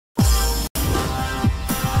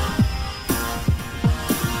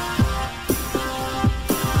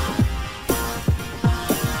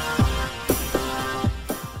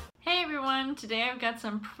today I've got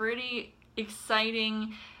some pretty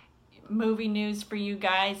exciting movie news for you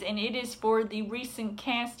guys, and it is for the recent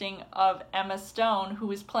casting of Emma Stone, who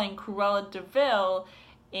is playing Cruella de Vil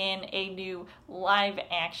in a new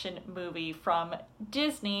live-action movie from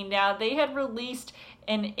Disney. Now, they had released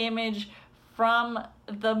an image from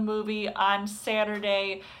the movie on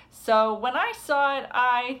Saturday, so when I saw it,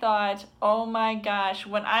 I thought, oh my gosh.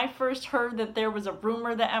 When I first heard that there was a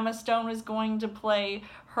rumor that Emma Stone was going to play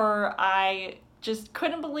her, I just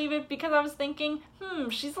couldn't believe it, because I was thinking,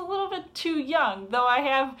 she's a little bit too young. Though I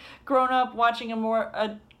have grown up watching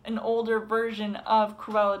an older version of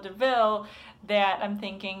Cruella de Vil, that I'm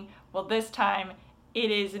thinking, well, this time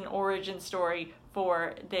it is an origin story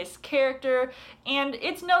for this character. And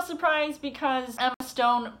it's no surprise, because Emma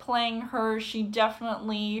Stone playing her, she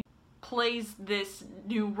definitely plays this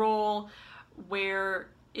new role where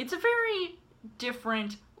it's a very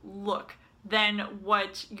different look than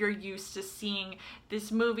what you're used to seeing.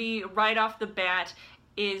 This movie, right off the bat,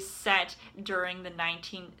 is set during the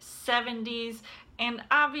 1970s, and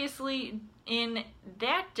obviously in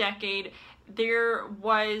that decade there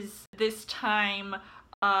was this time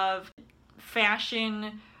of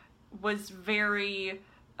fashion was very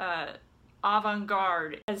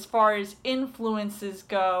avant-garde. As far as influences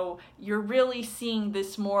go, you're really seeing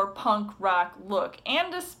this more punk rock look,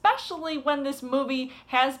 and especially when this movie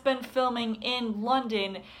has been filming in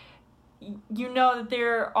London, you know that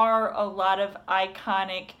there are a lot of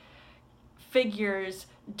iconic figures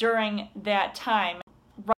during that time.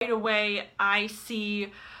 Right away I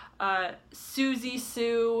see Susie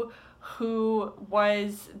Sue, who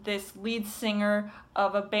was this lead singer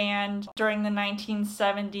of a band during the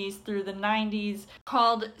 1970s through the 90s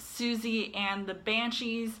called Susie and the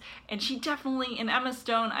Banshees, and she definitely, in Emma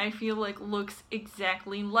Stone, I feel like looks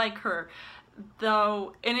exactly like her,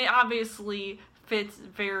 though, and it obviously fits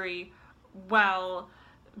very well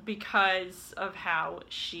because of how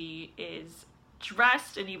she is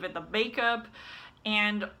dressed and even the makeup.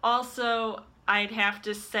 And also I'd have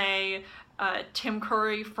to say Tim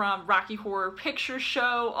Curry from Rocky Horror Picture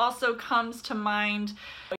Show also comes to mind.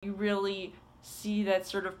 You really see that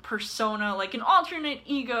sort of persona, like an alternate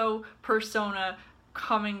ego persona,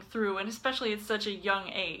 coming through, and especially at such a young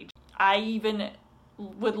age. I even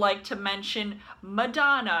would like to mention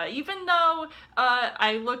Madonna. Even though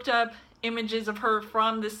I looked up images of her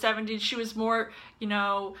from the 70s, she was more,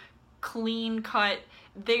 clean cut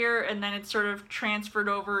there, and then it sort of transferred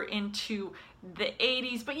over into the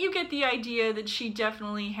 80s, but you get the idea that she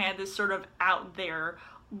definitely had this sort of out there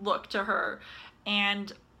look to her.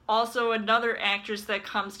 And also another actress that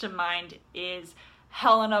comes to mind is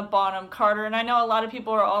Helena Bonham Carter, and I know a lot of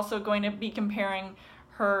people are also going to be comparing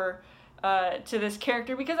her to this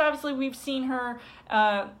character, because obviously we've seen her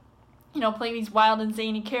play these wild and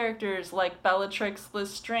zany characters like Bellatrix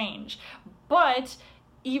Lestrange. But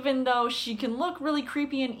even though she can look really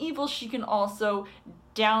creepy and evil, she can also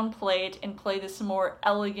downplay it and play this more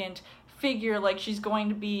elegant figure, like she's going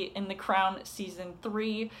to be in The Crown Season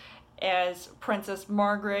 3 as Princess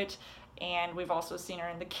Margaret, and we've also seen her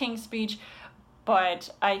in The King's Speech. But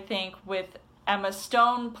I think with Emma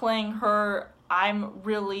Stone playing her, I'm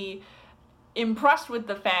really impressed with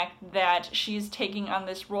the fact that she's taking on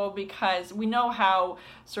this role, because we know how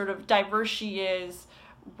sort of diverse she is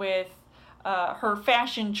with her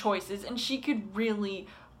fashion choices, and she could really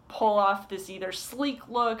pull off this either sleek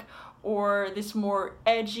look or this more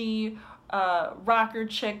edgy rocker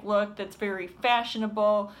chick look that's very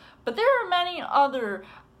fashionable. But there are many other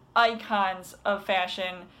icons of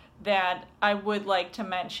fashion that I would like to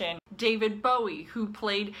mention. David Bowie, who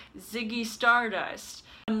played Ziggy Stardust,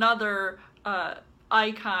 another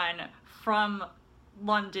icon from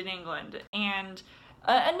London, England. And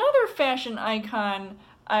another fashion icon,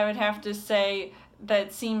 I would have to say,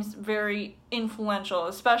 that seems very influential,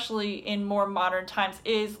 especially in more modern times,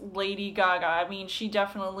 is Lady Gaga. I mean, she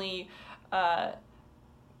definitely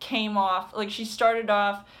came off, like she started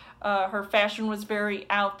off, her fashion was very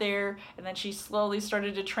out there, and then she slowly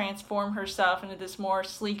started to transform herself into this more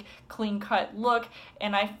sleek, clean-cut look,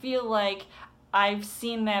 and I feel like I've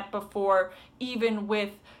seen that before, even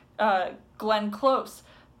with Glenn Close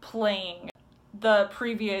playing the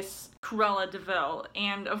previous Cruella de Vil.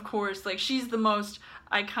 And of course, like, she's the most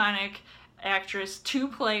iconic actress to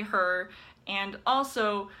play her, and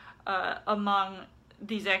also among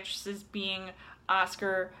these actresses being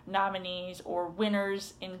Oscar nominees or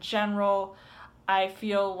winners in general, I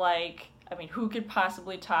feel like, who could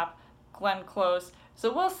possibly top Glenn Close?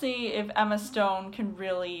 So we'll see if Emma Stone can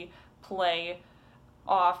really play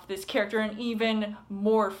off this character and even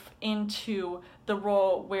morph into the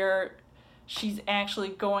role where she's actually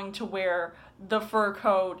going to wear the fur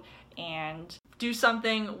coat and do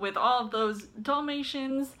something with all of those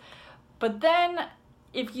Dalmatians. But then,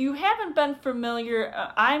 if you haven't been familiar,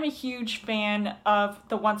 I'm a huge fan of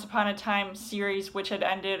the Once Upon a Time series, which had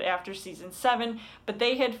ended after season 7, but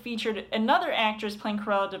they had featured another actress playing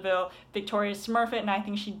Cruella de Vil, Victoria Smurfit, and I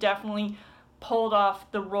think she definitely pulled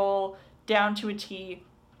off the role down to a T.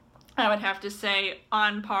 I would have to say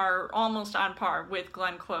on par, almost on par with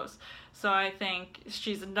Glenn Close. So I think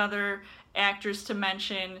she's another actress to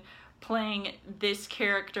mention playing this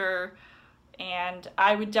character, and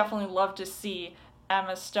I would definitely love to see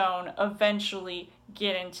Emma Stone eventually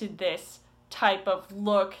get into this type of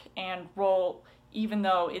look and role, even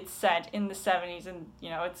though it's set in the 70s and, you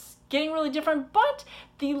know, it's getting really different. But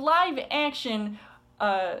the live action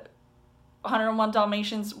 101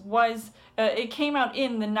 Dalmatians was, it came out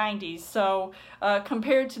in the 90s, so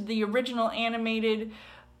compared to the original animated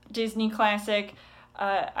Disney classic,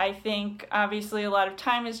 I think obviously a lot of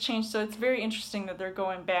time has changed, so it's very interesting that they're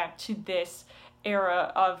going back to this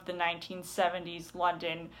era of the 1970s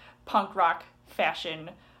London punk rock fashion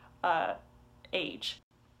age.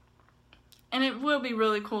 And it will be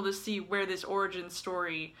really cool to see where this origin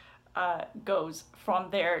story goes from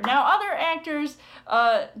there. Now, other actors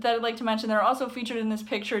that I'd like to mention that are also featured in this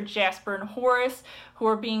picture, Jasper and Horace, who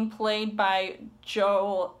are being played by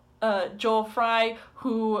Joel Fry,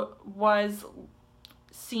 who was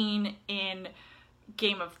seen in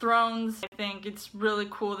Game of Thrones. I think it's really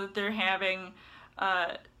cool that they're having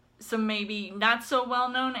some maybe not so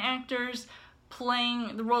well-known actors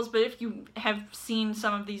playing the roles, but if you have seen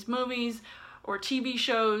some of these movies or TV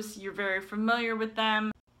shows, you're very familiar with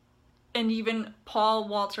them. And even Paul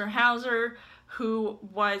Walter Hauser, who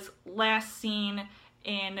was last seen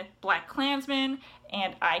in BlacKkKlansman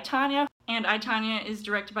and I, Tonya. And I, Tonya is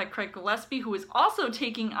directed by Craig Gillespie, who is also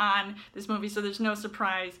taking on this movie, so there's no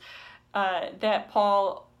surprise that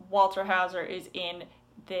Paul Walter Hauser is in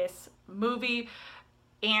this movie.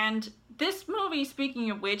 And this movie,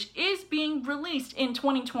 speaking of which, is being released in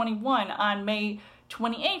 2021 on May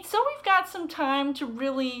 28th, so we've got some time to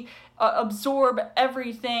really absorb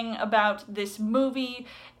everything about this movie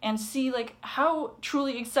and see, like, how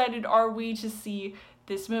truly excited are we to see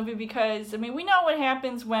this movie, because, I mean, we know what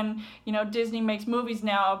happens when, you know, Disney makes movies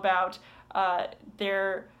now about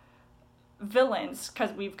their villains,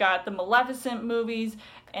 because we've got the Maleficent movies,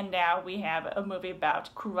 and now we have a movie about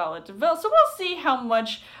Cruella de Vil. So we'll see how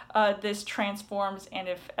much this transforms and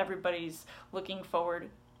if everybody's looking forward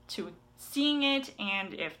to seeing it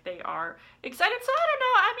and if they are excited. So I don't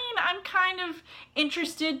know, I mean, I'm kind of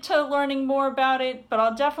interested to learning more about it, but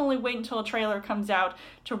I'll definitely wait until a trailer comes out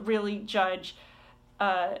to really judge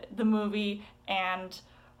the movie and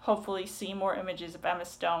hopefully see more images of Emma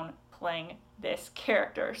Stone playing this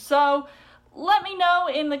character. So let me know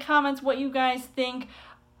in the comments what you guys think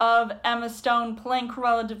of Emma Stone playing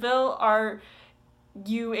Cruella de Vil. Are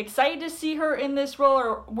you excited to see her in this role,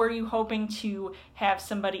 or were you hoping to have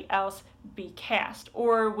somebody else be cast?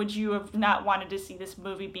 Or would you have not wanted to see this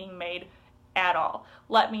movie being made at all?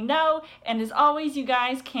 Let me know, and as always, you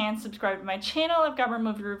guys can subscribe to my channel. I've got more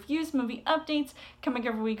movie reviews, movie updates coming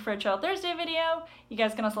every week for a Chill Thursday video. You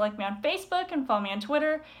guys can also like me on Facebook and follow me on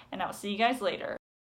Twitter, and I will see you guys later.